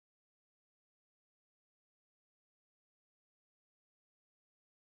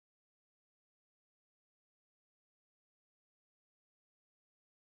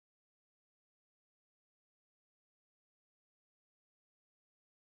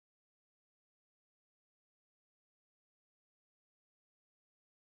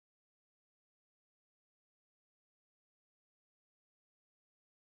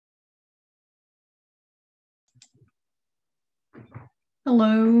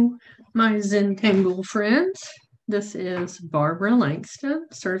Hello, my Zentangle friends. This is Barbara Langston,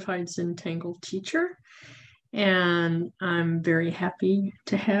 Certified Zentangle Teacher, and I'm very happy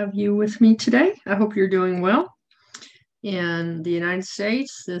to have you with me today. I hope you're doing well. In the United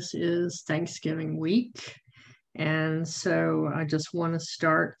States, this is Thanksgiving week, and so I just want to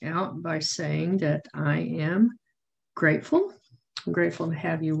start out by saying that I am grateful. I'm grateful to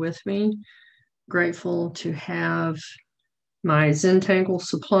have you with me, grateful to have my Zentangle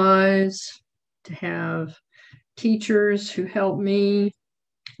supplies, to have teachers who help me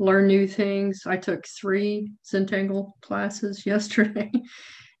learn new things. I took 3 Zentangle classes yesterday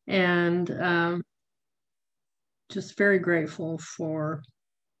and just very grateful for,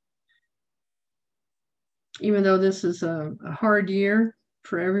 even though this is a hard year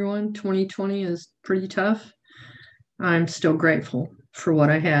for everyone, 2020 is pretty tough. I'm still grateful for what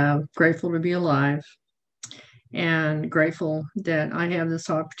I have, grateful to be alive, and grateful that I have this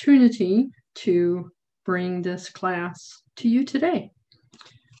opportunity to bring this class to you today.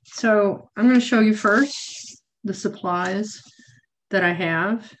 So I'm going to show you first the supplies that I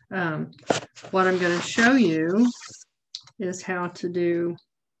have. What I'm going to show you is how to do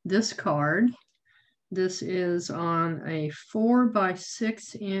this card. This is on a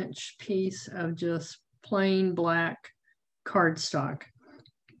 4x6-inch piece of just plain black cardstock.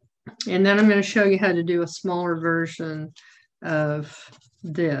 And then I'm going to show you how to do a smaller version of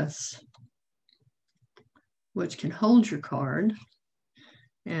this, which can hold your card.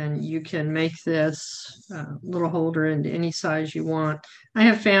 And you can make this little holder into any size you want. I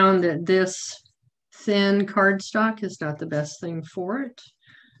have found that this thin cardstock is not the best thing for it,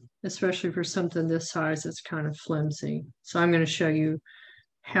 especially for something this size. It's kind of flimsy. So I'm going to show you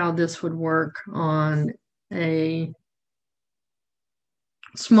how this would work on a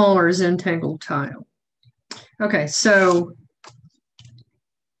smaller Zentangle tile. Okay, so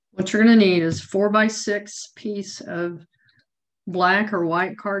what you're going to need is 4x6 piece of black or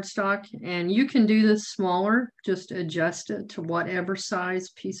white cardstock, and you can do this smaller, just adjust it to whatever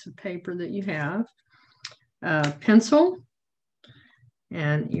size piece of paper that you have. A pencil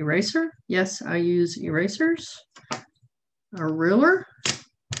and eraser. Yes, I use erasers. A ruler,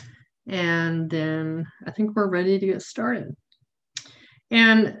 and then I think we're ready to get started.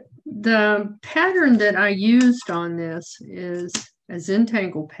 And the pattern that I used on this is a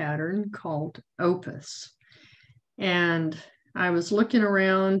Zentangle pattern called Opus. And I was looking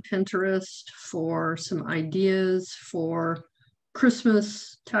around Pinterest for some ideas for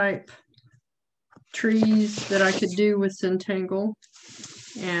Christmas type trees that I could do with Zentangle,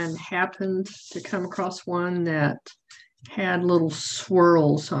 and happened to come across one that had little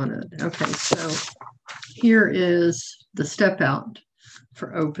swirls on it. Okay, so here is the step out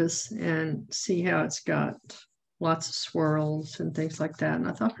for Opus, and see how it's got lots of swirls and things like that. And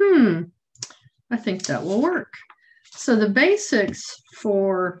I thought, I think that will work. So the basics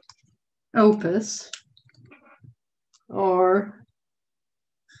for Opus are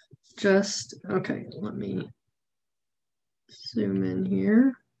just, okay, let me zoom in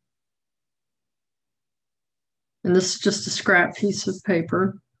here. And this is just a scrap piece of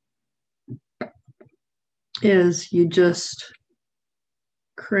paper. Is you just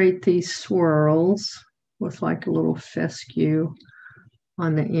create these swirls with like a little fescue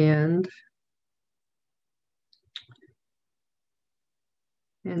on the end.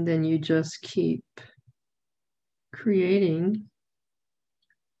 And then you just keep creating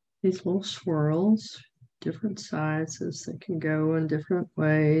these little swirls, different sizes that can go in different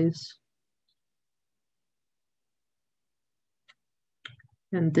ways.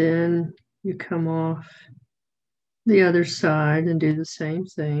 And then you come off the other side and do the same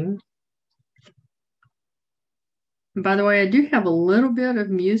thing. And by the way, I do have a little bit of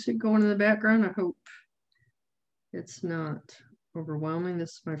music going in the background. I hope it's not overwhelming.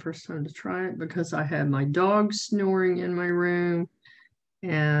 This is my first time to try it because I have my dog snoring in my room,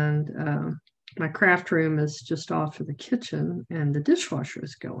 and my craft room is just off of the kitchen and the dishwasher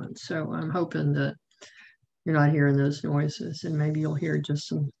is going. So I'm hoping that you're not hearing those noises, and maybe you'll hear just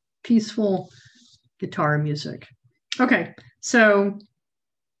some peaceful guitar music. Okay, so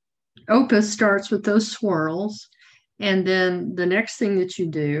Opus starts with those swirls, and then the next thing that you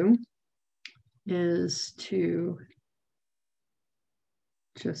do is to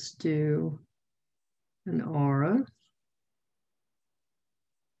just do an aura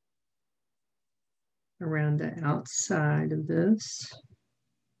around the outside of this.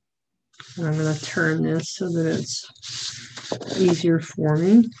 And I'm going to turn this so that it's easier for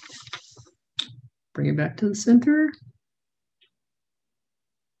me. Bring it back to the center.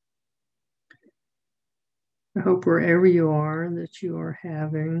 I hope wherever you are that you are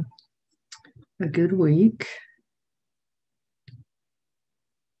having a good week.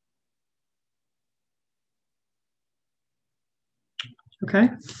 Okay.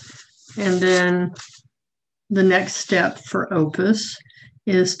 And then the next step for Opus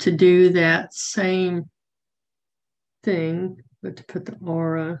is to do that same thing, but to put the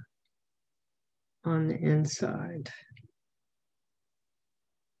aura on the inside.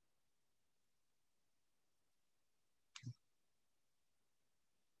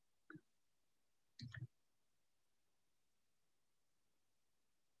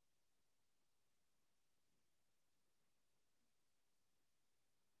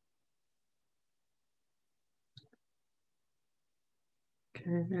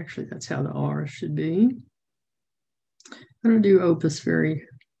 Okay, actually that's how the aura should be. I don't do Opus very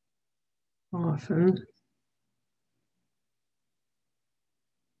often.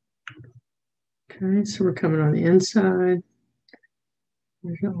 Okay, so we're coming on the inside.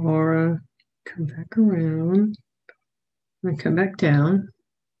 There's the aura. Come back around. And come back down.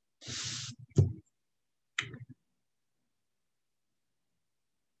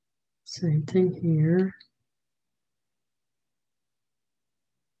 Same thing here.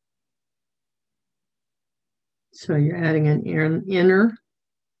 So you're adding an inner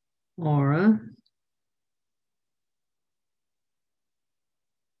aura.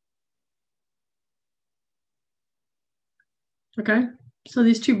 Okay, so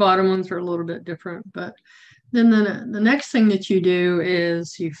these two bottom ones are a little bit different, but then the next thing that you do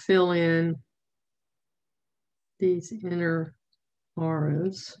is you fill in these inner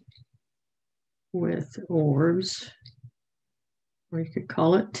auras with orbs, or you could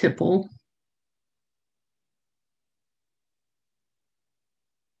call it tipple.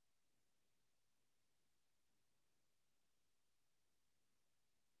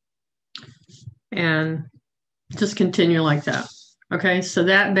 And just continue like that. Okay, so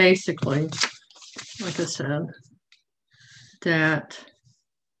that basically, like I said, that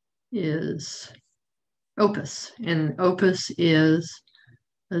is Opus, and Opus is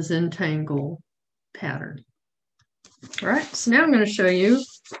a Zentangle pattern. All right, so now I'm going to show you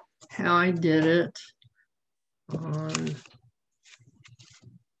how I did it on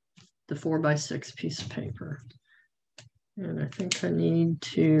the 4x6 piece of paper. And I think I need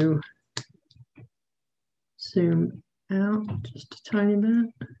to zoom out just a tiny bit.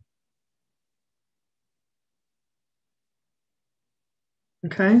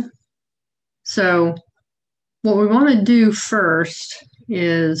 Okay, so what we want to do first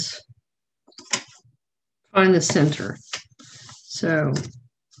is find the center. So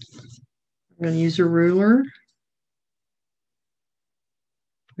I'm going to use a ruler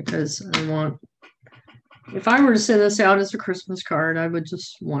because I want, if I were to send this out as a Christmas card, I would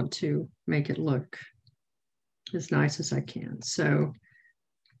just want to make it look as nice as I can. So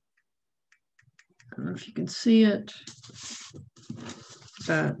I don't know if you can see it,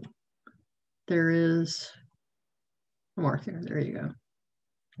 but there is a mark there. There you go.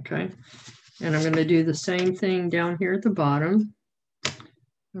 Okay. And I'm going to do the same thing down here at the bottom.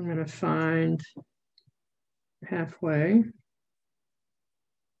 I'm going to find halfway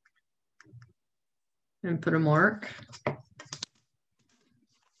and put a mark.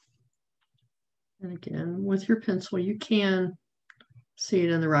 And again, with your pencil, you can see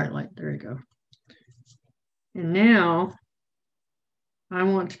it in the right light. There you go. And now I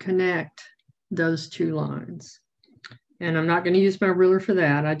want to connect those two lines. And I'm not going to use my ruler for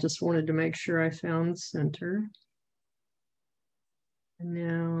that. I just wanted to make sure I found center. And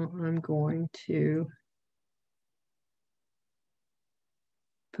now I'm going to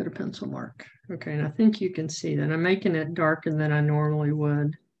put a pencil mark. Okay, and I think you can see that. I'm making it darker than I normally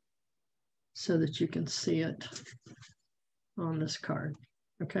would so that you can see it on this card.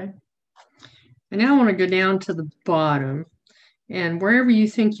 Okay. And now I want to go down to the bottom, and wherever you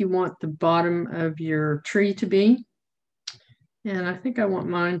think you want the bottom of your tree to be. And I think I want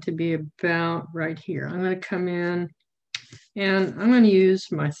mine to be about right here. I'm going to come in and I'm going to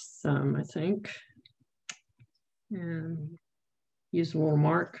use my thumb, I think, and use a little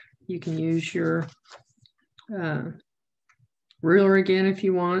mark. You can use your ruler again if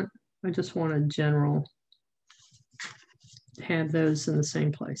you want. I just want a general, have those in the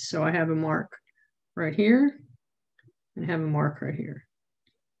same place. So I have a mark right here and have a mark right here.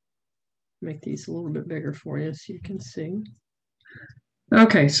 Make these a little bit bigger for you so you can see.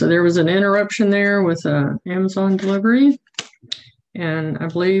 Okay, so there was an interruption there with an Amazon delivery. And I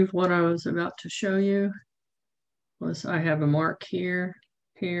believe what I was about to show you was I have a mark here,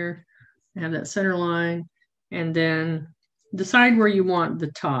 here, I have that center line, and then decide where you want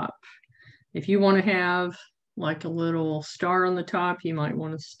the top. If you want to have like a little star on the top, you might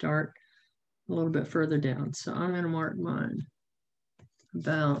want to start a little bit further down. So I'm going to mark mine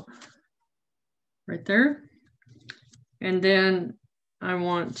about right there. And then I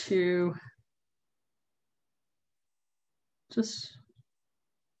want to just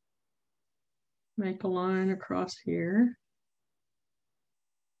make a line across here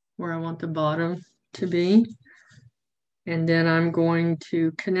where I want the bottom to be. And then I'm going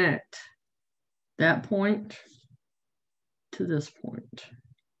to connect that point to this point.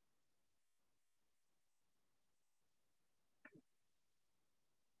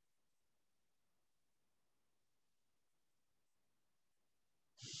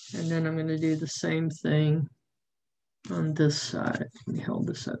 And then I'm going to do the same thing on this side. Let me hold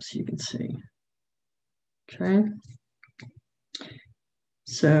this up so you can see. Okay.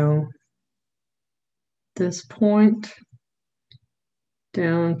 So this point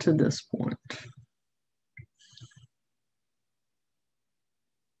down to this point.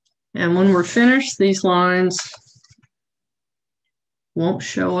 And when we're finished, these lines won't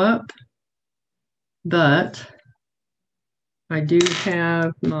show up, but I do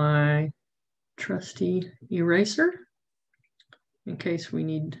have my trusty eraser in case we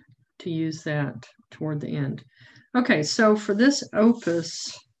need to use that toward the end. Okay, so for this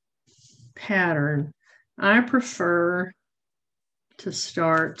Opus pattern, I prefer to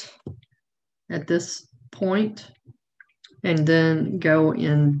start at this point and then go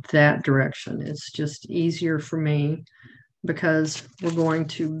in that direction. It's just easier for me because we're going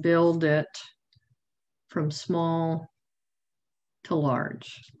to build it from small to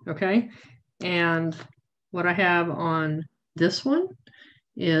large, okay? And what I have on this one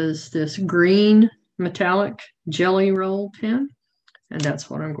is this green metallic jelly roll pen, and that's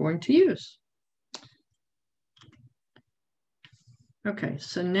what I'm going to use. Okay,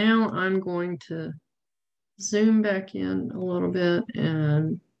 so now I'm going to zoom back in a little bit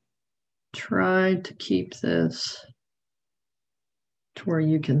and try to keep this to where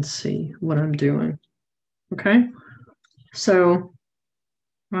you can see what I'm doing. Okay, so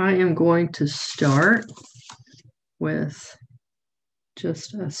I am going to start with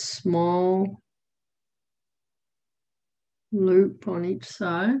just a small loop on each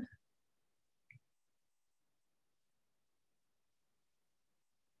side.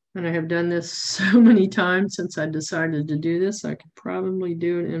 And I have done this so many times since I decided to do this. I could probably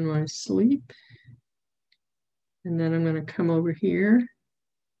do it in my sleep. And then I'm going to come over here.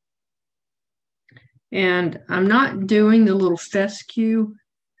 And I'm not doing the little fescue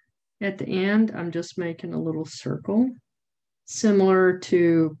at the end. I'm just making a little circle, similar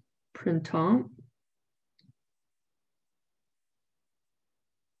to printemps.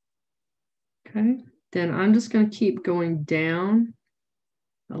 Okay, then I'm just going to keep going down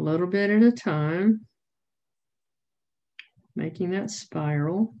a little bit at a time, making that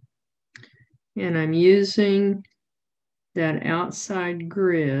spiral. And I'm using that outside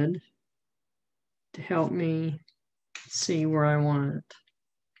grid to help me see where I want it.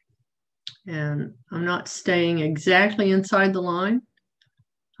 And I'm not staying exactly inside the line.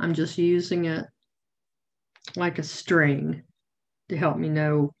 I'm just using it like a string to help me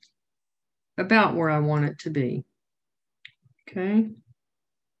know about where I want it to be. Okay.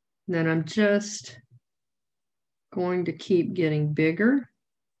 Then I'm just going to keep getting bigger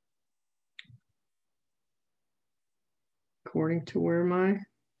according to where my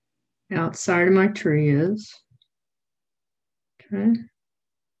outside of my tree is. Okay.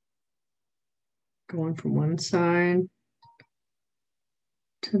 Going from one side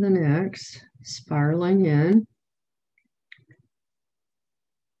to the next, spiraling in.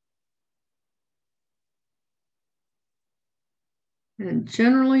 And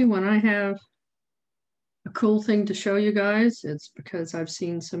generally when I have a cool thing to show you guys, it's because I've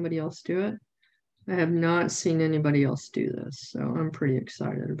seen somebody else do it. I have not seen anybody else do this, so I'm pretty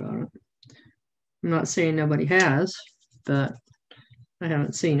excited about it. I'm not saying nobody has, but I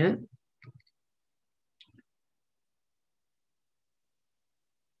haven't seen it.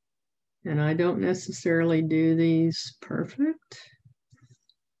 And I don't necessarily do these perfect.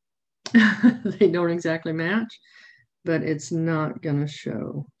 They don't exactly match, but it's not going to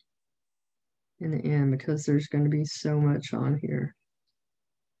show in the end because there's going to be so much on here.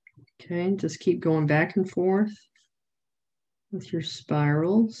 Okay, just keep going back and forth with your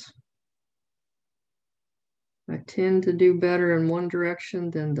spirals. I tend to do better in one direction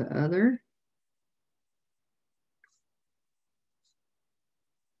than the other.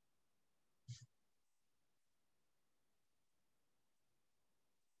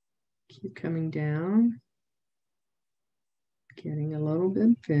 Keep coming down, getting a little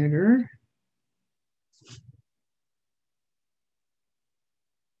bit bigger.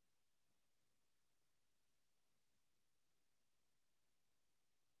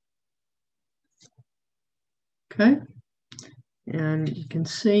 Okay. And you can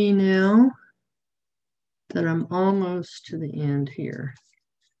see now that I'm almost to the end here.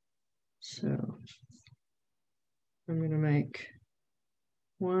 So I'm going to make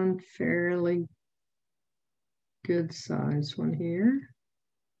one fairly good size one here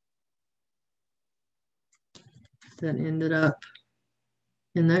that ended up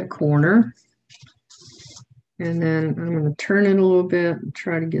in that corner. And then I'm going to turn it a little bit and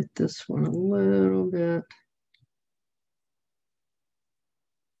try to get this one a little bit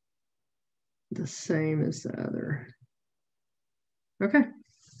the same as the other. Okay.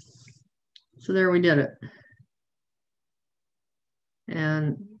 So there we did it.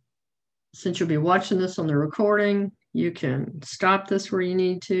 And since you'll be watching this on the recording, you can stop this where you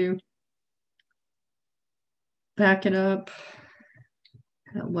need to, back it up,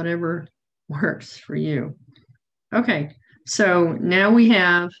 whatever works for you. Okay, so now we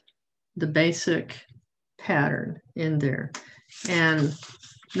have the basic pattern in there. And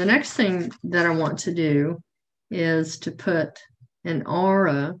the next thing that I want to do is to put an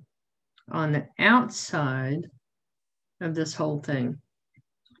aura on the outside of this whole thing.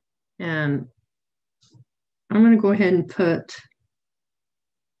 And I'm going to go ahead and put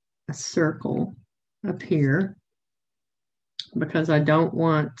a circle up here because I don't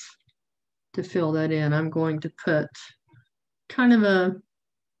want to fill that in. I'm going to put kind of a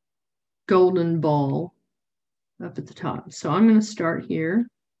golden ball up at the top. So I'm going to start here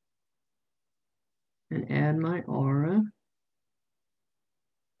and add my aura,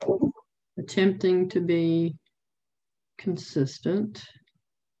 attempting to be consistent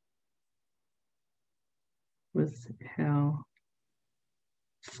with how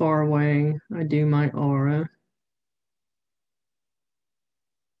far away I do my aura.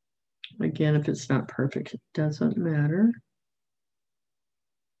 Again, if it's not perfect, it doesn't matter.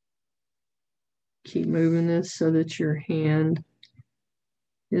 Keep moving this so that your hand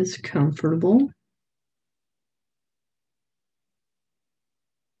is comfortable.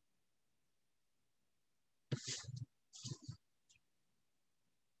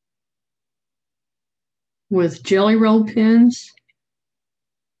 With jelly roll pens,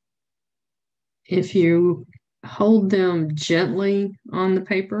 if you hold them gently on the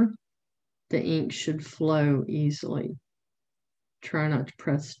paper, the ink should flow easily. Try not to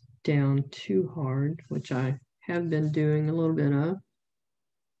press down too hard, which I have been doing a little bit of.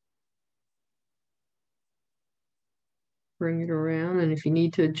 Bring it around, and if you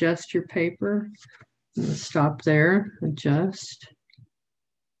need to adjust your paper, I'm going to stop there, adjust,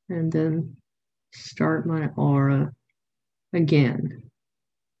 and then start my aura again.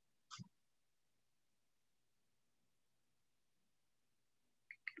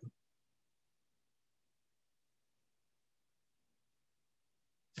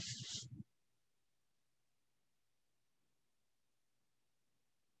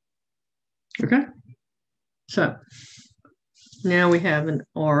 Okay, so now we have an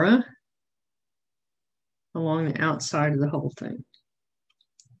aura along the outside of the whole thing.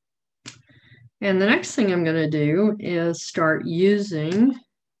 And the next thing I'm going to do is start using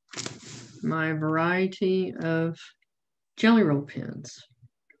my variety of jelly roll pens.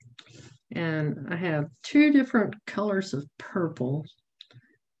 And I have two different colors of purple.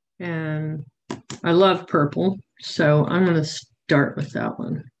 And I love purple, so I'm going to start with that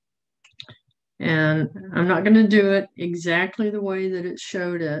one. And I'm not going to do it exactly the way that it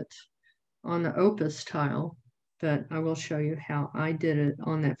showed it on the Opus tile, but I will show you how I did it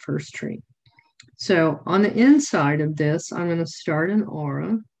on that first tree. So on the inside of this, I'm going to start an aura.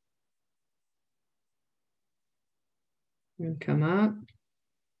 I'm going to come up,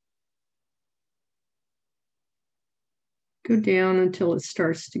 go down until it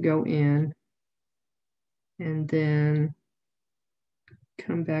starts to go in, and then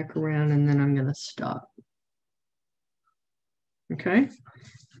come back around, and then I'm going to stop. Okay,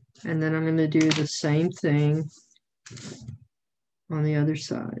 and then I'm going to do the same thing on the other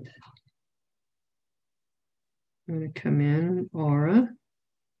side. I'm going to come in, aura.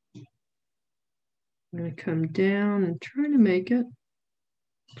 I'm going to come down and try to make it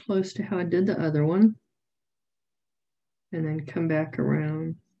close to how I did the other one, and then come back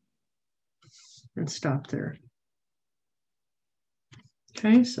around and stop there.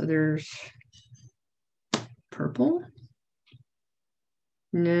 Okay, so there's purple.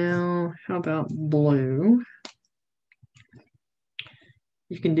 Now, how about blue?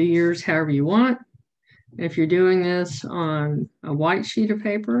 You can do yours however you want. If you're doing this on a white sheet of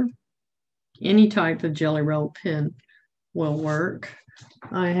paper, any type of jelly roll pen will work.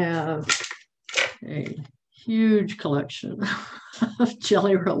 I have a huge collection of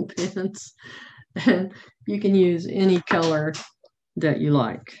jelly roll pens And you can use any color that you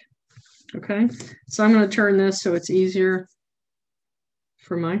like. Okay, so I'm going to turn this so it's easier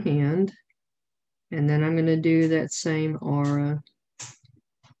for my hand. And then I'm going to do that same aura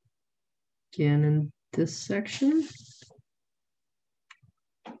again in this section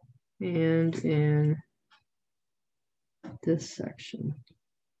and in this section.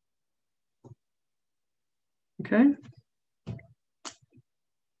 Okay.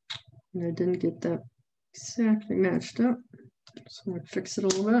 And I didn't get that exactly matched up, so I'm going to fix it a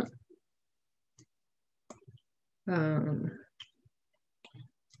little bit. I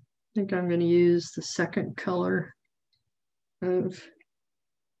think I'm going to use the second color of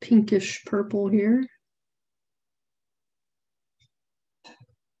pinkish purple here.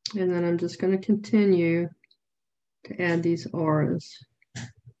 And then I'm just going to continue to add these auras.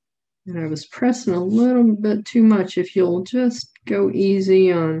 And I was pressing a little bit too much. If you'll just go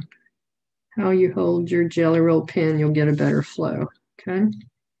easy on how you hold your Jelly Roll pen, you'll get a better flow. Okay.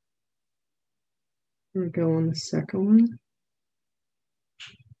 We'll go on the second one.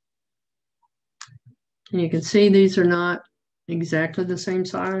 And you can see these are not exactly the same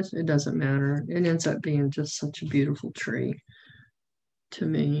size. It doesn't matter. It ends up being just such a beautiful tree to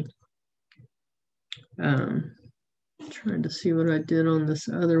me. Trying to see what I did on this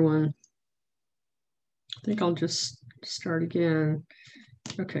other one. I think I'll just start again.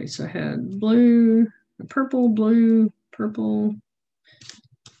 Okay, so I had blue, purple, blue, purple.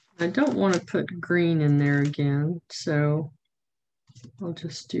 I don't want to put green in there again, so I'll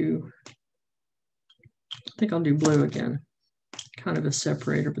just do, I think I'll do blue again. Kind of a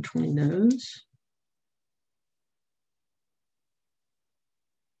separator between those.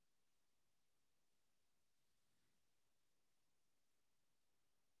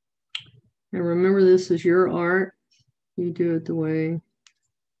 And remember, this is your art. You do it the way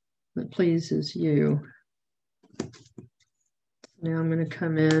that pleases you. Now I'm going to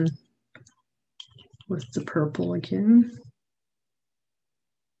come in with the purple again.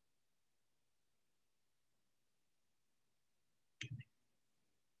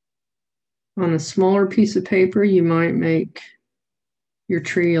 On a smaller piece of paper, you might make your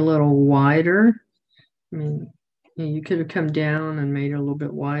tree a little wider. I mean, you could have come down and made it a little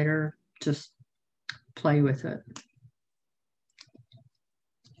bit wider. Just play with it.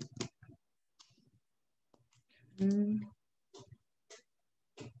 I'm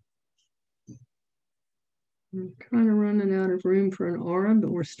kind of running out of room for an aura, but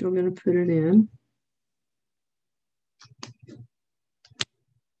we're still going to put it in.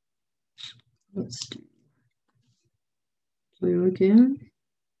 Let's do blue again.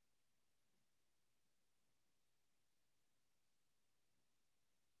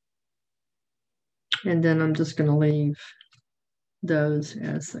 And then I'm just going to leave those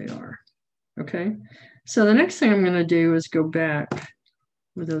as they are. Okay, so the next thing I'm going to do is go back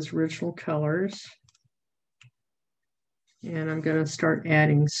with those original colors. And I'm going to start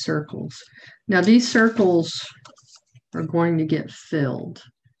adding circles. Now these circles are going to get filled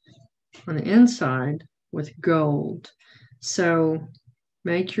on the inside with gold. So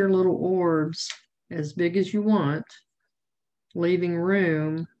make your little orbs as big as you want, leaving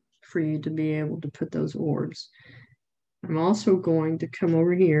room for you to be able to put those orbs. I'm also going to come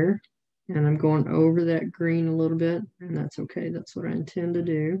over here and I'm going over that green a little bit, and that's okay. That's what I intend to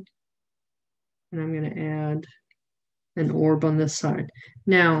do. And I'm going to add an orb on this side.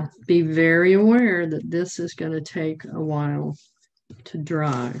 Now, be very aware that this is going to take a while to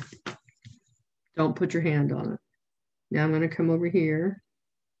dry. Don't put your hand on it. Now I'm going to come over here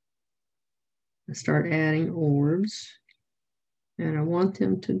and start adding orbs. And I want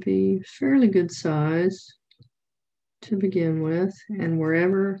them to be fairly good size to begin with. And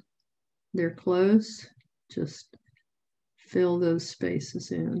wherever they're close, just fill those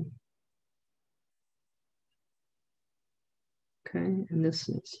spaces in. Okay, and this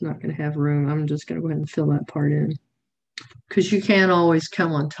is not going to have room. I'm just going to go ahead and fill that part in, because you can't always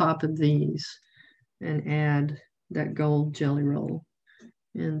come on top of these and add that gold jelly roll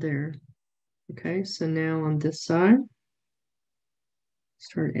in there. Okay, so now on this side,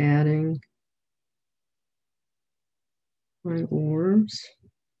 start adding my orbs.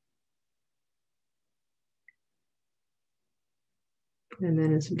 And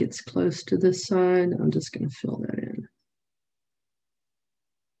then as it gets close to this side, I'm just going to fill that in.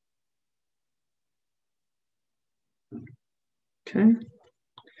 Okay.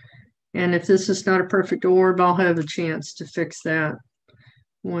 And if this is not a perfect orb, I'll have a chance to fix that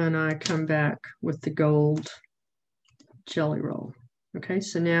when I come back with the gold jelly roll. Okay,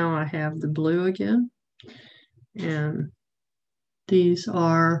 so now I have the blue again. And these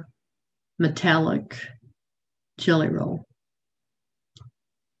are metallic jelly roll.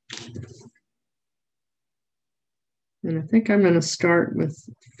 And I think I'm going to start with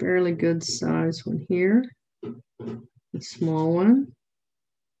a fairly good size one here, a small one,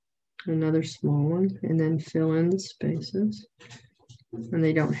 another small one, and then fill in the spaces. And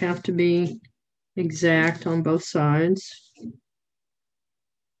they don't have to be exact on both sides.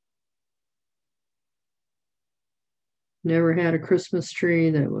 Never had a Christmas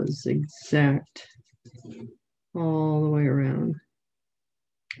tree that was exact all the way around,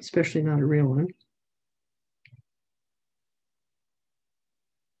 especially not a real one.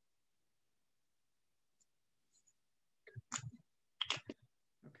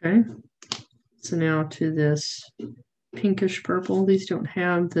 Okay, so now to this pinkish purple. These don't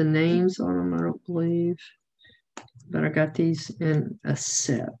have the names on them, I don't believe, but I got these in a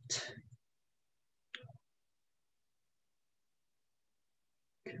set.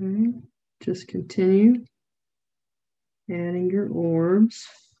 Okay, just continue adding your orbs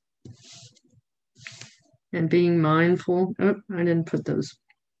and being mindful. Oh, I didn't put those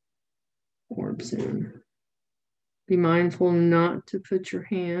orbs in. Be mindful not to put your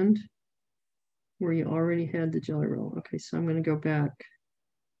hand where you already had the jelly roll. Okay, so I'm going to go back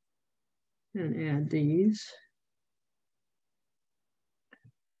and add these.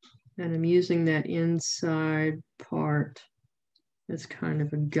 And I'm using that inside part as kind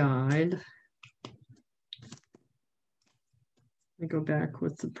of a guide. I go back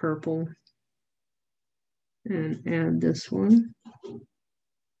with the purple and add this one.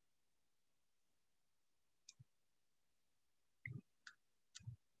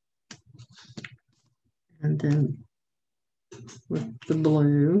 And then with the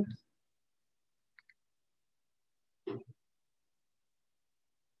blue.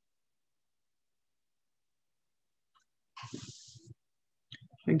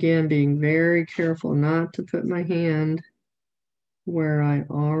 Again, being very careful not to put my hand where I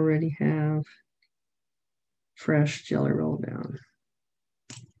already have fresh jelly roll down.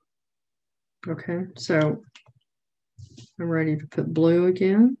 Okay, so I'm ready to put blue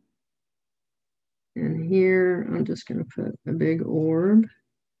again. And here I'm just going to put a big orb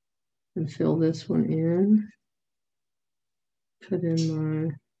and fill this one in. Put in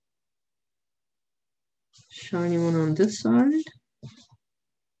my shiny one on this side.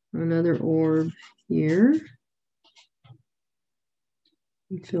 Another orb here.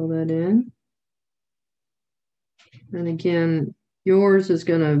 And fill that in. And again, yours is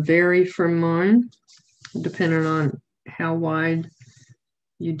going to vary from mine, depending on how wide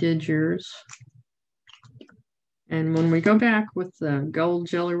you did yours. And when we go back with the gold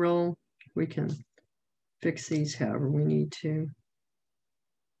jelly roll, we can fix these however we need to.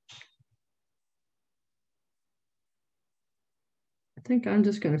 I think I'm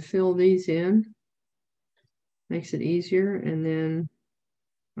just going to fill these in. Makes it easier, and then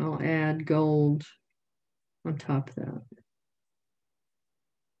I'll add gold on top of that.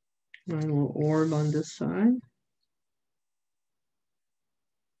 My little orb on this side.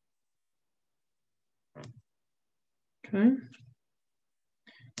 Okay.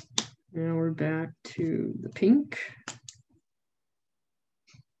 Now we're back to the pink.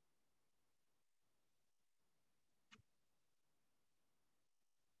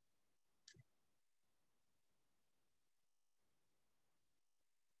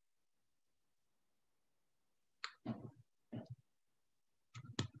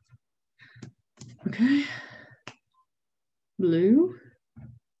 Okay. Blue.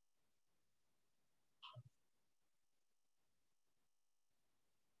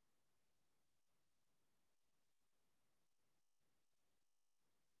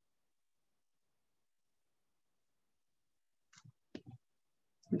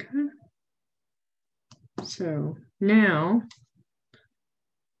 Okay. So now,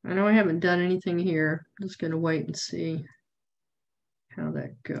 I know I haven't done anything here. I'm just going to wait and see how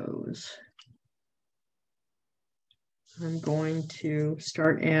that goes. I'm going to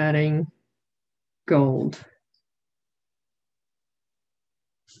start adding gold.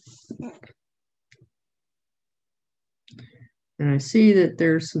 And I see that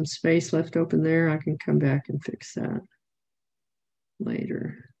there's some space left open there. I can come back and fix that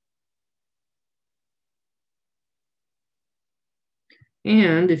later.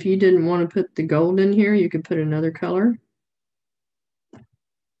 And if you didn't want to put the gold in here, you could put another color.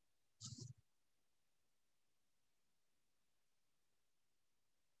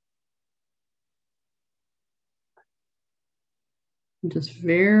 Just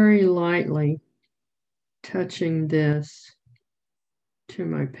very lightly touching this to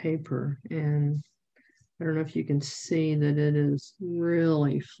my paper, and I don't know if you can see that it is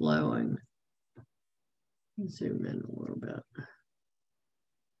really flowing. Zoom in a little bit.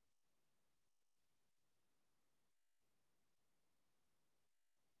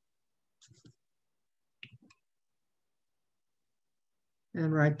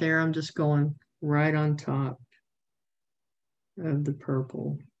 And right there, I'm just going right on top of the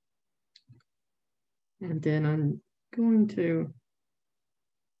purple. And then I'm going to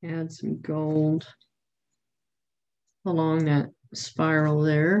add some gold along that spiral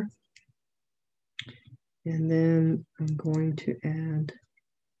there. And then I'm going to add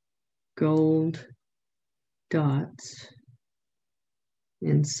gold dots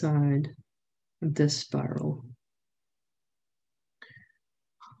inside of this spiral.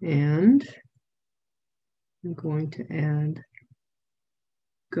 And I'm going to add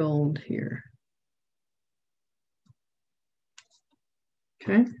gold here.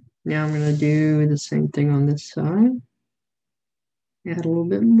 Okay, now I'm going to do the same thing on this side. Add a little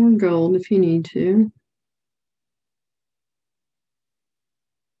bit more gold if you need to.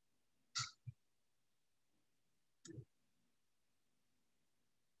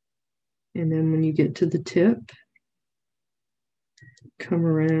 And then when you get to the tip, come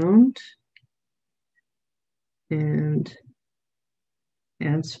around and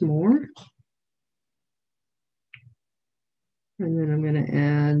add some more. And then I'm going to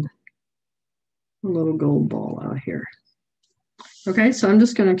add a little gold ball out here. Okay, so I'm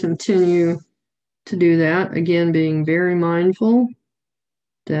just going to continue to do that. Again, being very mindful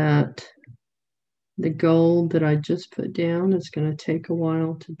that the gold that I just put down is going to take a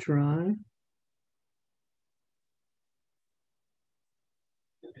while to dry.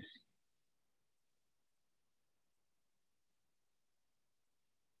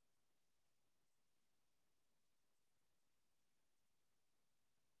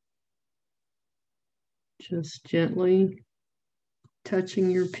 Just gently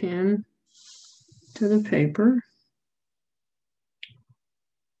touching your pen to the paper.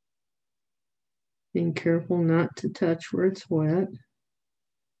 Being careful not to touch where it's wet.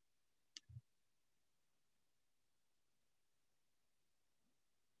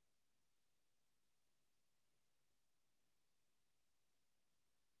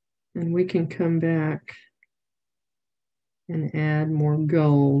 And we can come back and add more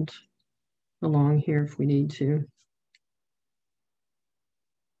gold along here if we need to.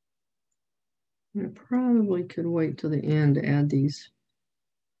 I probably could wait till the end to add these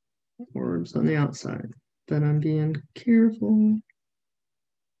words on the outside, but I'm being careful.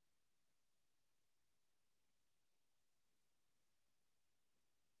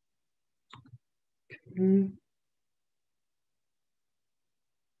 Okay.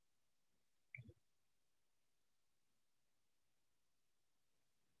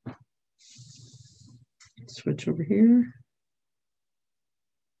 Switch over here.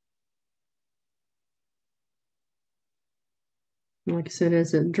 Like I said,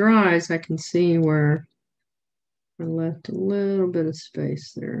 as it dries, I can see where I left a little bit of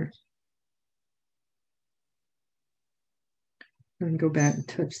space there. And go back and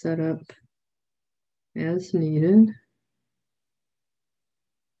touch that up as needed.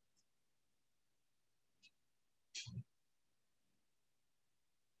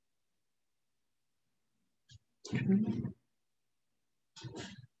 Okay.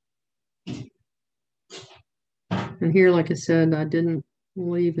 And here, like I said, I didn't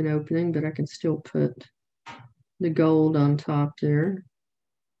leave an opening, but I can still put the gold on top there.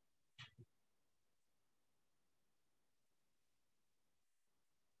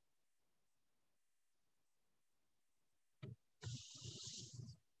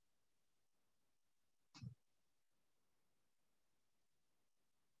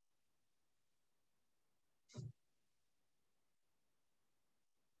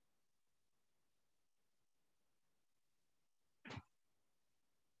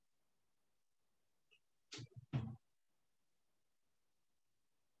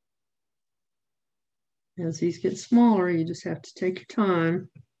 As these get smaller, you just have to take your time.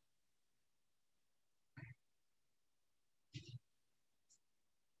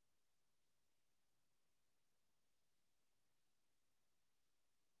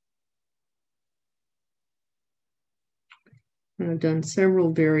 And I've done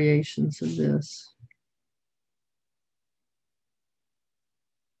several variations of this.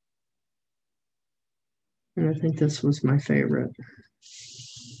 And I think this was my favorite.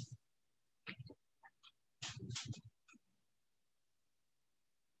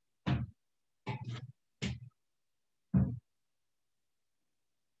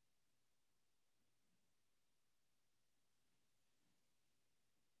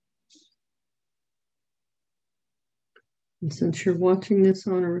 And since you're watching this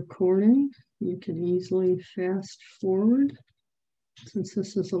on a recording, you can easily fast forward, since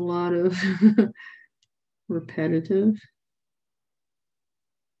this is a lot of repetitive.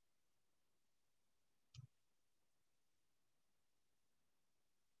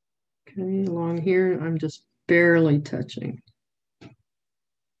 Okay, along here, I'm just barely touching.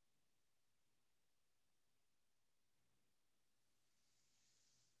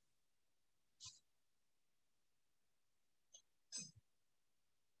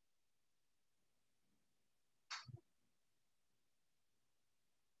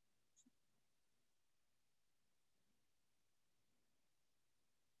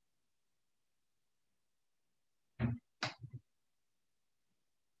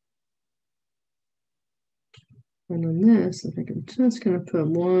 And on this, I think I'm just going to put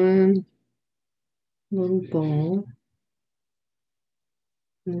one little ball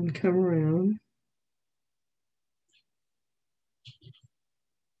and then come around.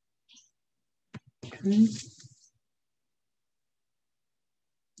 Okay.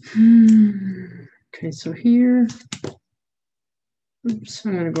 Okay, so here, oops,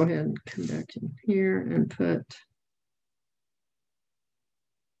 I'm going to go ahead and come back in here and put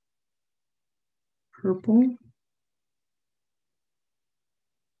purple.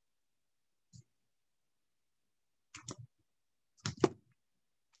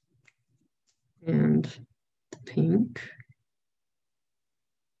 And the pink.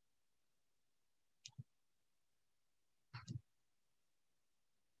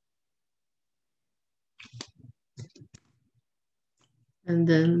 And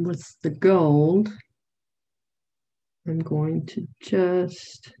then with the gold, I'm going to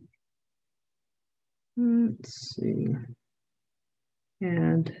just, let's see,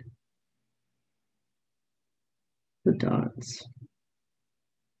 add the dots.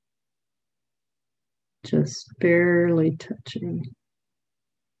 Just barely touching.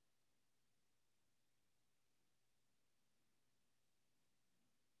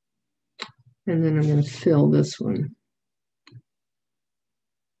 And then I'm going to fill this one,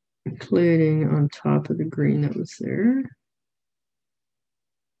 including on top of the green that was there.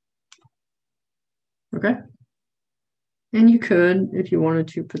 Okay. And you could, if you wanted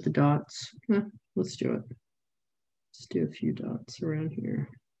to, put the dots. Let's do it. Let's do a few dots around here.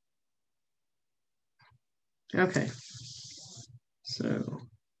 Okay. So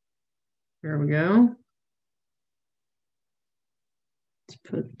there we go. Let's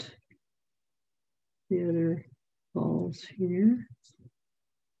put the other balls here.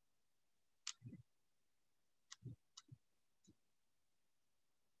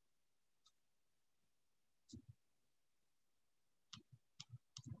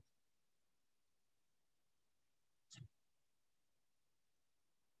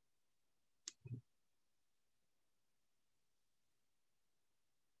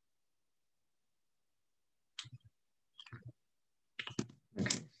 Okay,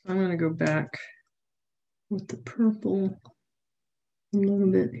 so I'm going to go back with the purple a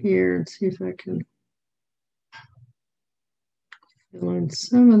little bit here and see if I can fill in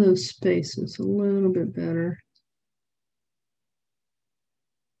some of those spaces a little bit better.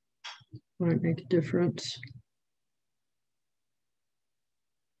 Might make a difference.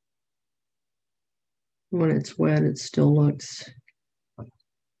 When it's wet, it still looks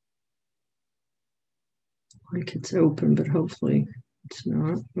like it's open, but hopefully it's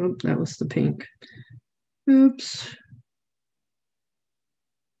not. Oh, that was the pink. Oops.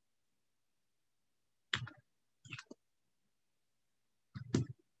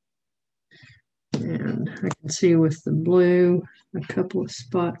 And I can see with the blue, a couple of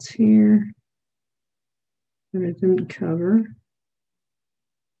spots here that I didn't cover.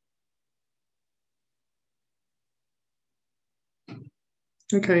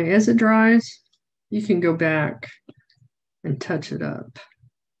 Okay, as it dries, you can go back and touch it up.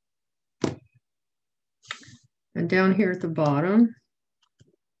 And down here at the bottom,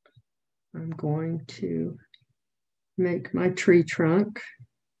 I'm going to make my tree trunk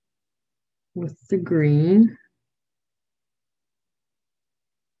with the green.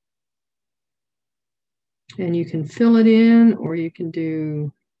 And you can fill it in, or you can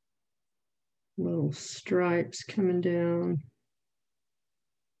do little stripes coming down.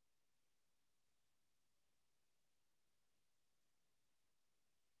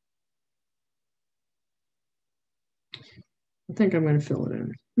 I think I'm going to fill it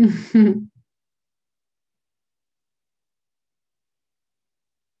in.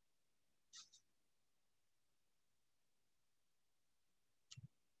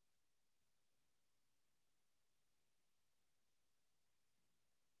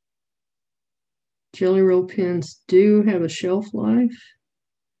 Jelly Roll pens do have a shelf life.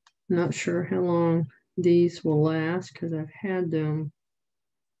 Not sure how long these will last because I've had them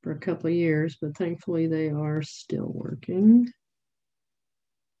for a couple of years, but thankfully they are still working.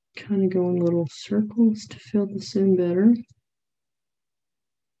 Kind of go in little circles to fill this in better.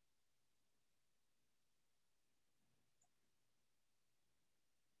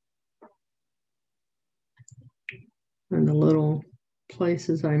 And the little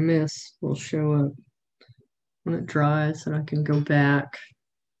places I miss will show up when it dries, and I can go back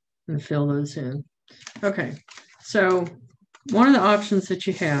and fill those in. Okay, so one of the options that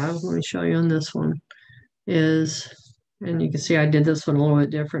you have, let me show you on this one, is, and you can see I did this one a little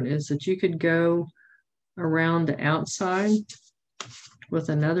bit different, is that you could go around the outside with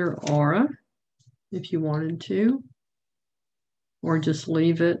another aura if you wanted to, or just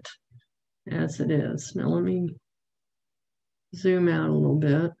leave it as it is. Now let me zoom out a little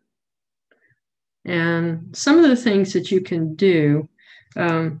bit. And some of the things that you can do,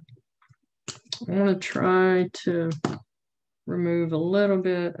 I want to try to remove a little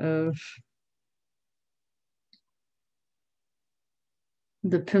bit of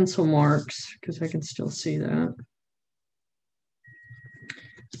the pencil marks because I can still see that.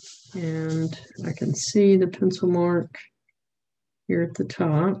 And I can see the pencil mark here at the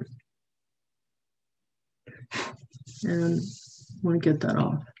top. And I want to get that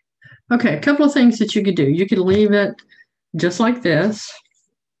off. Okay, a couple of things that you could do. You could leave it just like this,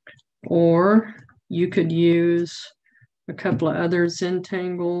 or you could use a couple of other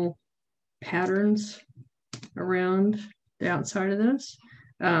Zentangle patterns around the outside of this.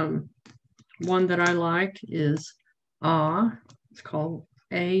 One that I like is it's called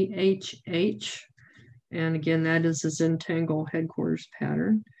AHH. And again, that is a Zentangle headquarters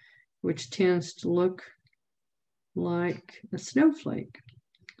pattern, which tends to look like a snowflake.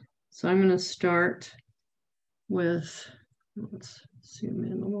 So I'm going to start with, let's zoom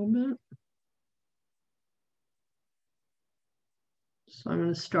in a little bit. So I'm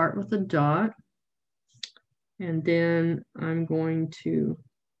going to start with a dot, and then I'm going to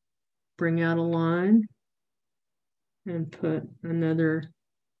bring out a line and put another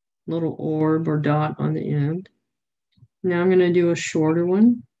little orb or dot on the end. Now I'm going to do a shorter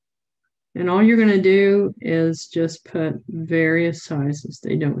one. And all you're going to do is just put various sizes.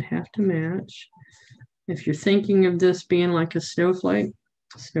 They don't have to match. If you're thinking of this being like a snowflake,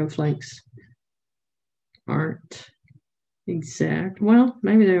 snowflakes aren't exact. Well,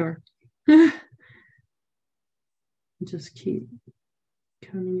 maybe they are. Just keep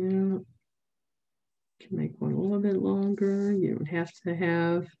coming out. You can make one a little bit longer. You don't have to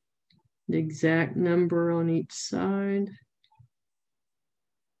have the exact number on each side.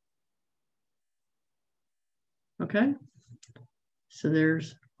 Okay, so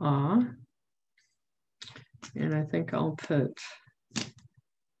there's and I think I'll put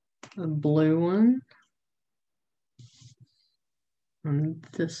a blue one on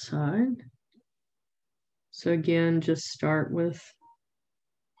this side. So again, just start with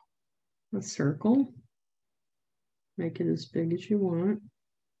a circle, make it as big as you want,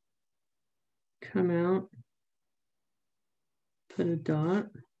 come out, put a dot,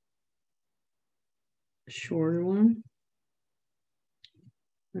 a shorter one,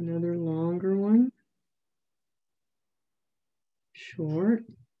 another longer one, short,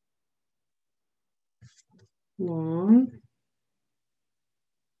 long,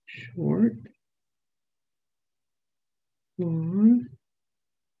 short, long,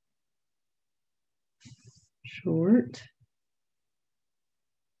 short,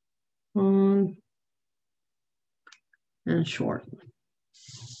 long, and short.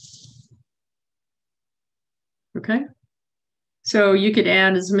 Okay, so you could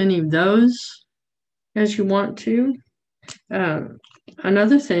add as many of those as you want to.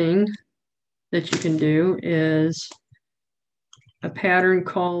 Another thing that you can do is a pattern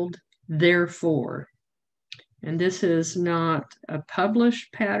called Therefore. And this is not a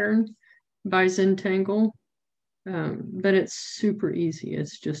published pattern by Zentangle, but it's super easy.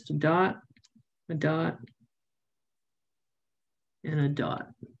 It's just a dot, and a dot.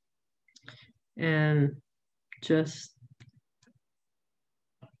 And just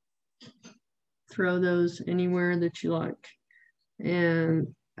throw those anywhere that you like. And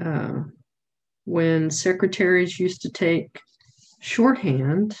when secretaries used to take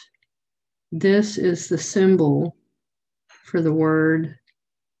shorthand, this is the symbol for the word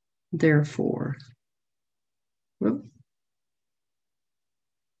therefore. Whoop.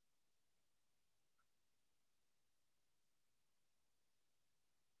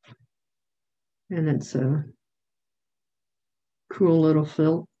 And it's a cool little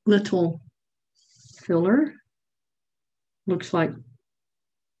filler. Looks like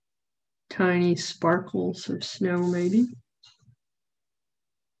tiny sparkles of snow, maybe.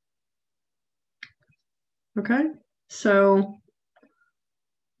 Okay, so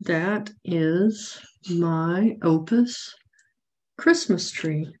that is my Opus Christmas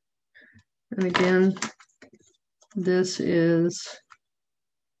tree. And again, this is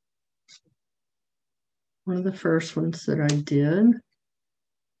one of the first ones that I did.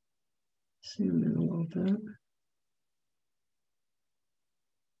 Zoom in a little bit.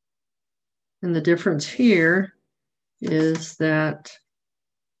 And the difference here is that,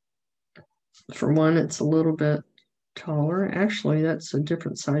 for one, it's a little bit taller. Actually, that's a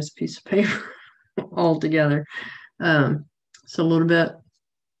different size piece of paper altogether. It's a little bit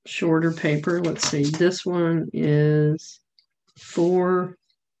shorter paper. Let's see. This one is 4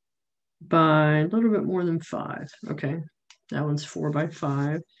 by a little bit more than 5. Okay, that one's 4 by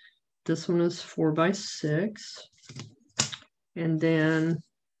 5. This one is 4 by 6. And then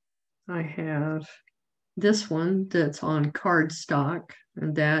I have this one that's on cardstock,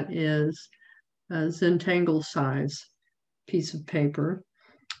 and that is a Zentangle size piece of paper.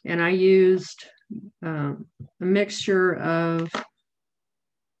 And I used a mixture of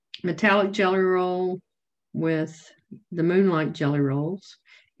metallic jelly roll with the Moonlight jelly rolls,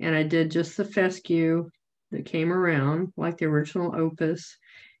 and I did just the fescue that came around like the original Opus,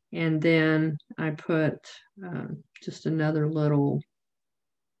 and then I put just another little,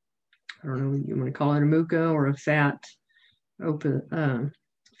 I don't know, you want to call it a muka or a fat Opus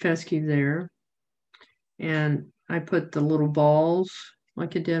fescue there, and I put the little balls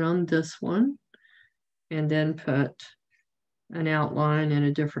like I did on this one, and then put an outline in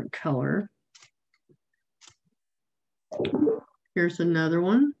a different color. Here's another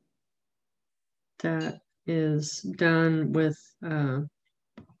one that is done with a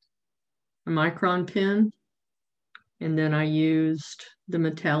micron pen, and then I used the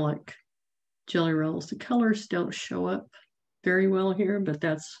metallic jelly rolls. The colors don't show up very well here, but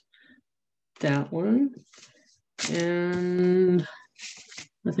that's that one. And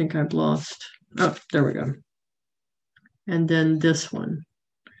I think I've lost, oh, there we go. And then this one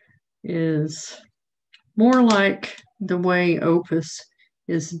is more like the way Opus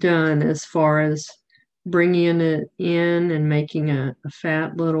is done, as far as bringing it in and making a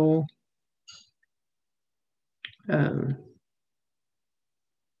fat little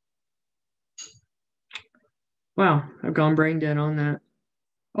wow, I've gone brain dead on that.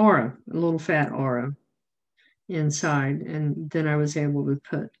 Aura, a little fat aura inside, and then I was able to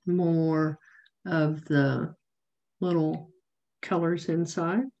put more of the little colors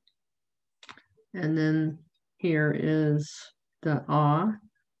inside. And then here is the ah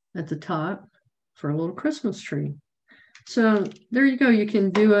at the top for a little Christmas tree. So there you go. You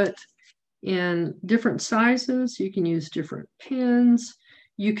can do it in different sizes. You can use different pens.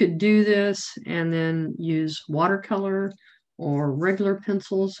 You could do this and then use watercolor or regular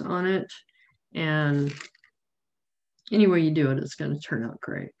pencils on it. And any way you do it, it's going to turn out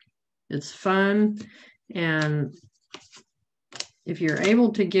great. It's fun. And if you're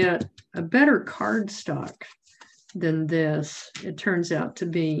able to get a better cardstock than this, it turns out to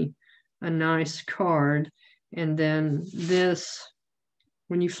be a nice card. And then this,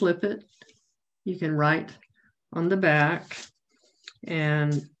 when you flip it, you can write on the back,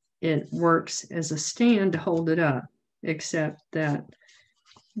 and it works as a stand to hold it up, except that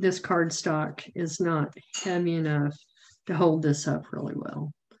this cardstock is not heavy enough to hold this up really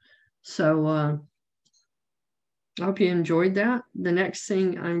well. So I hope you enjoyed that. The next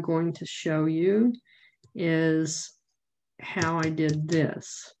thing I'm going to show you is how I did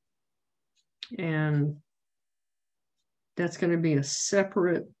this. And that's going to be a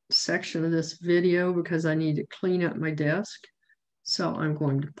separate section of this video because I need to clean up my desk. So I'm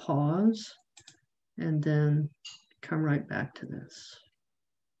going to pause and then come right back to this.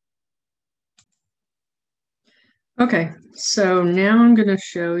 Okay, so now I'm going to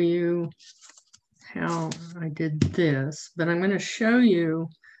show you how I did this, but I'm going to show you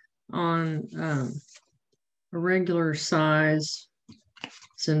on a regular size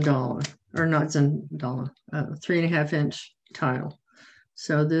Zentangle, or not Zentangle, 3.5 inch tile.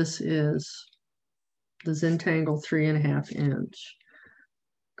 So this is the Zentangle 3.5 inch.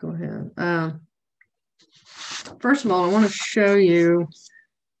 Go ahead. First of all, I want to show you,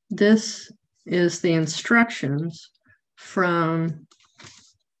 this is the instructions from,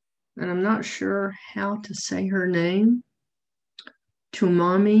 and I'm not sure how to say her name,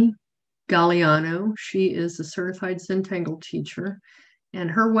 Tumami Galliano. She is a certified Zentangle teacher, and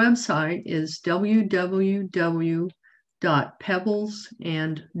her website is www.certifiedzentangle.com.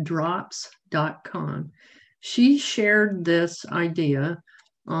 www.pebblesandDrops.com. She shared this idea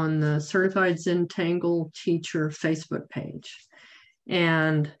on the Certified Zentangle Teacher Facebook page.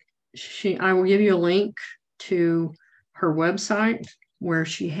 And I will give you a link to her website where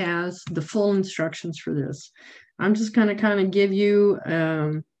she has the full instructions for this. I'm just going to kind of give you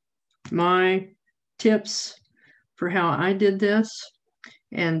my tips for how I did this.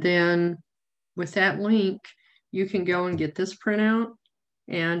 And then with that link, you can go and get this printout.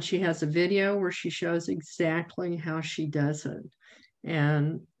 And she has a video where she shows exactly how she does it.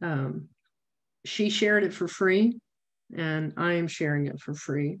 And she shared it for free, and I am sharing it for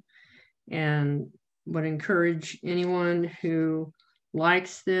free. And would encourage anyone who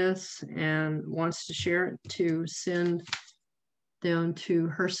likes this and wants to share it to send them to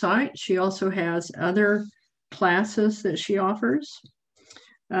her site. She also has other classes that she offers.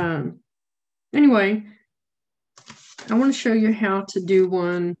 Anyway, I want to show you how to do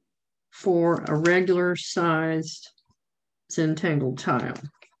one for a regular sized Zentangle tile.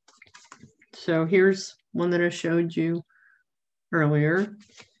 So here's one that I showed you earlier,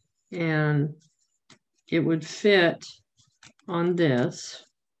 and it would fit on this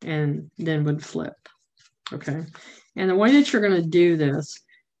and then would flip. Okay. And the way that you're going to do this,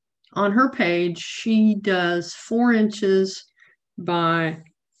 on her page, she does 4 inches by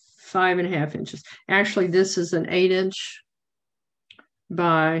 5.5 inches. Actually, this is an 8-inch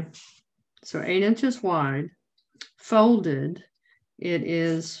by, so 8 inches wide. Folded, it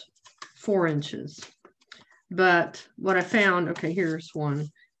is 4 inches. But what I found, okay, here's one.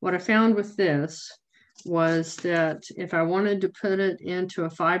 What I found with this was that if I wanted to put it into a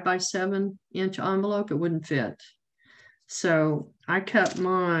 5x7 inch envelope, it wouldn't fit. So I cut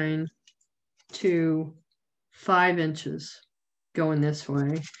mine to 5 inches going this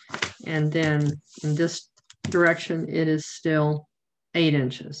way. And then in this direction, it is still 8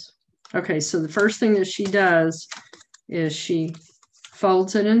 inches. Okay, so the first thing that she does is she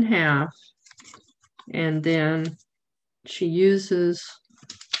folds it in half, and then she uses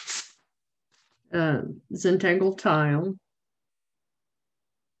Zentangle tile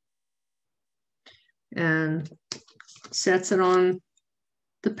and sets it on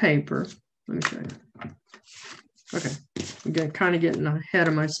the paper. Let me show you. Okay, I'm kind of getting ahead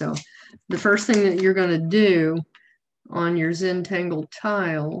of myself. The first thing that you're going to do on your Zentangle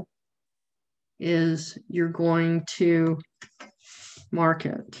tile is you're going to mark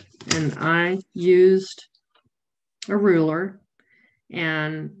it. And I used a ruler,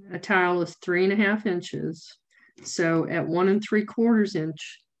 and a tile is 3.5 inches. So at 1 3/4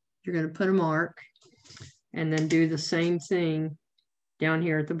 inch, you're going to put a mark, and then do the same thing down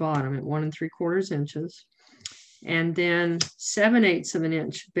here at the bottom at 1 3/4 inches. And then 7/8 of an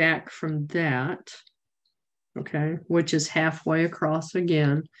inch back from that, okay, which is halfway across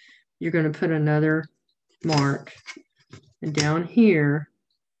again, you're going to put another mark. And down here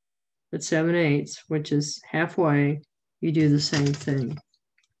at 7/8, which is halfway, you do the same thing.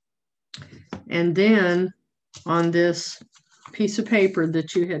 And then on this piece of paper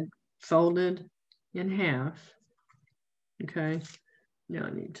that you had folded in half, okay, now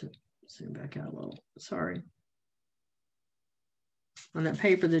I need to zoom back out a little, sorry. On that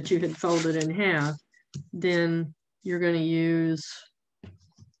paper that you had folded in half, then you're going to use,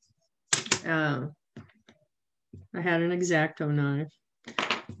 I had an X-Acto knife,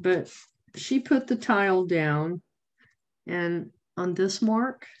 but she put the tile down, and on this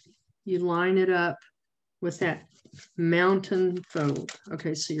mark, you line it up with that mountain fold.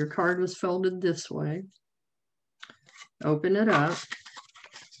 Okay, so your card was folded this way. Open it up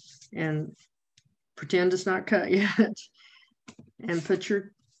and pretend it's not cut yet, and put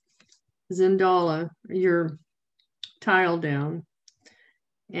your your tile down,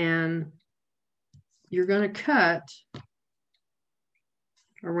 and you're going to cut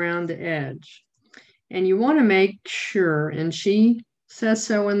around the edge. And you want to make sure, and she says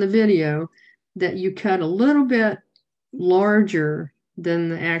so in the video, that you cut a little bit larger than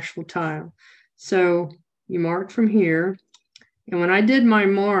the actual tile. So you mark from here. And when I did my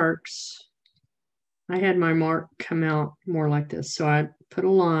marks, I had my mark come out more like this. So I put a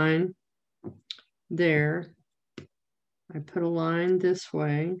line there. I put a line this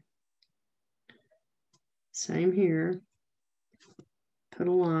way. Same here. Put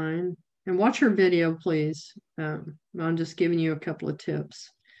a line. And watch her video, please. I'm just giving you a couple of tips.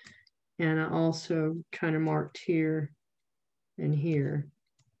 And I also kind of marked here and here.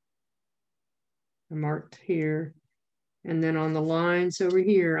 I marked here. And then on the lines over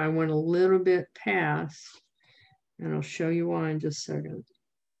here, I went a little bit past. And I'll show you why in just a second.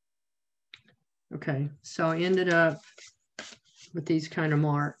 Okay, so I ended up with these kind of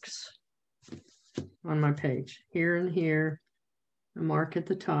marks on my page. Here and here, a mark at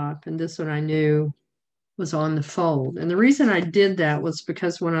the top, and this one I knew was on the fold. And the reason I did that was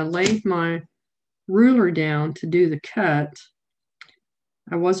because when I laid my ruler down to do the cut,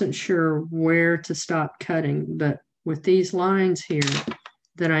 I wasn't sure where to stop cutting, but with these lines here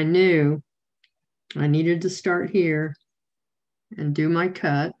that I knew I needed to start here and do my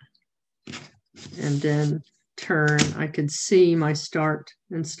cut and then turn, I could see my start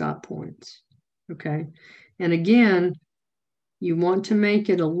and stop points. Okay. And again, you want to make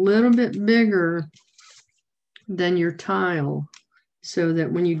it a little bit bigger than your tile so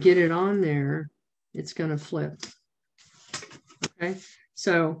that when you get it on there, it's going to flip. Okay.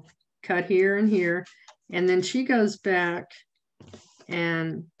 So cut here and here. And then she goes back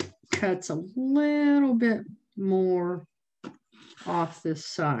and cuts a little bit more off this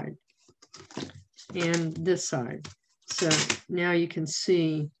side and this side. So now you can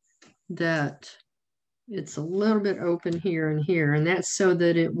see that it's a little bit open here and here, and that's so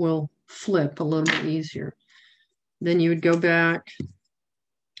that it will flip a little bit easier. Then you would go back,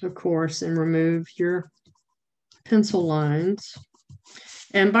 of course, and remove your pencil lines.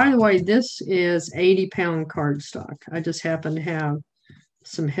 And by the way, this is 80-pound cardstock. I just happen to have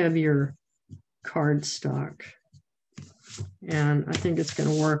some heavier cardstock, and I think it's going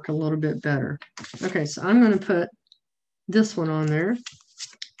to work a little bit better. Okay, so I'm going to put this one on there.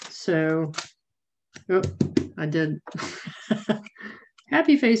 So, oh, I did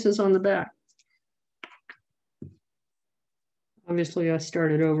happy faces on the back. Obviously, I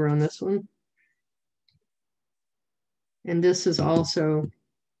started over on this one. And this is also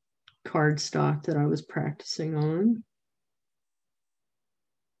cardstock that I was practicing on.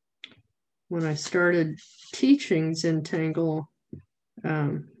 When I started teaching Zentangle,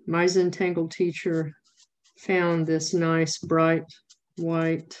 my Zentangle teacher found this nice bright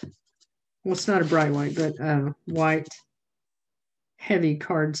white, well, it's not a bright white, but white heavy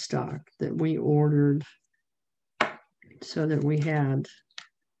cardstock that we ordered so that we had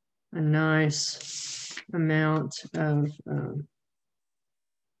a nice amount of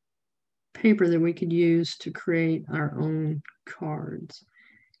paper that we could use to create our own cards.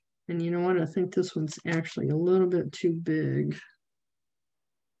 And you know what? I think this one's actually a little bit too big.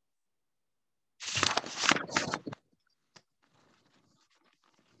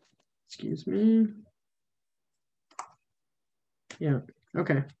 Excuse me. Yeah,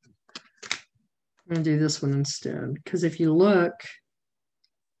 okay. I'm going to do this one instead, because if you look,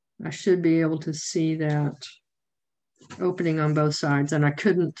 I should be able to see that opening on both sides, and I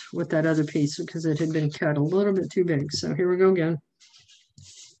couldn't with that other piece because it had been cut a little bit too big. So here we go again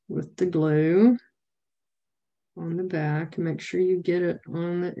with the glue on the back. Make sure you get it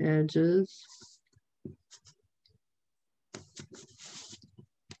on the edges.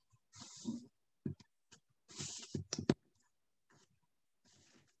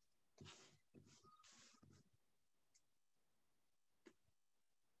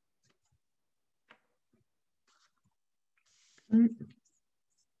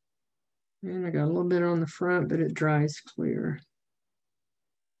 And I got a little bit on the front, but it dries clear.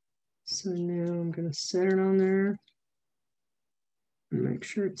 So now I'm going to set it on there and make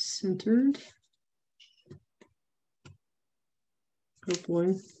sure it's centered.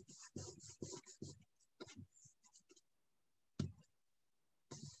 Hopefully.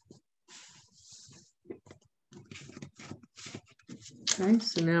 Okay,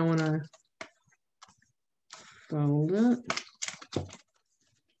 so now when I fold it,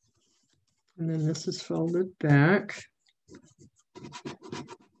 and then this is folded back.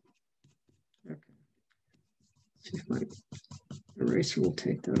 Okay. See if my eraser will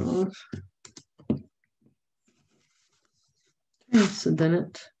take that off. Okay, so then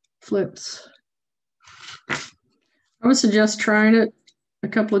it flips. I would suggest trying it a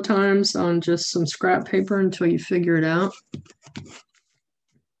couple of times on just some scrap paper until you figure it out.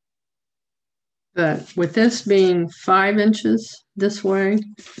 But with this being 5 inches this way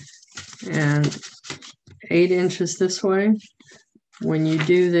and 8 inches this way, when you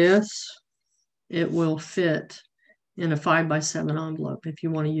do this, it will fit in a 5x7 envelope if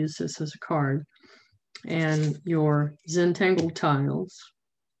you want to use this as a card. And your Zentangle tiles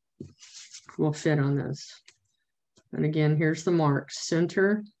will fit on this. And again, here's the marks.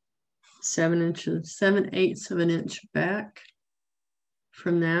 Center, 7 inches, 7/8 of an inch back.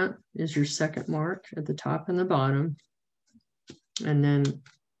 From that is your second mark at the top and the bottom. And then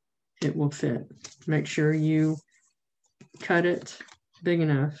it will fit. Make sure you cut it big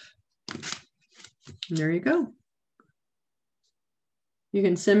enough. And there you go. You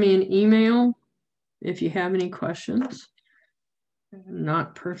can send me an email if you have any questions,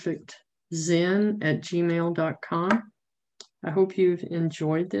 notperfectzen@gmail.com. I hope you've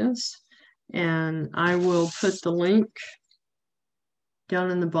enjoyed this, and I will put the link down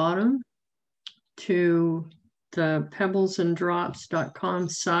in the bottom to the pebblesanddrops.com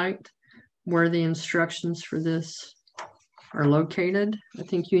site where the instructions for this are located. I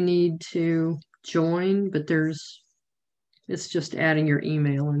think you need to join, but it's just adding your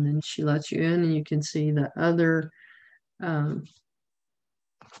email, and then she lets you in, and you can see the other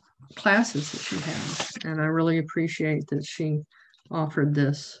classes that she has. And I really appreciate that she offered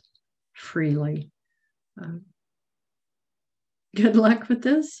this freely. Good luck with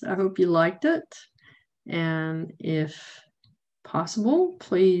this. I hope you liked it. And if possible,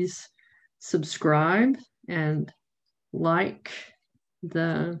 please subscribe and like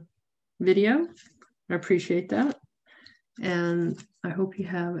the video. I appreciate that. And I hope you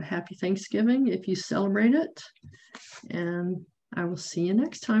have a happy Thanksgiving if you celebrate it. And I will see you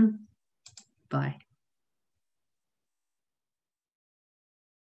next time. Bye.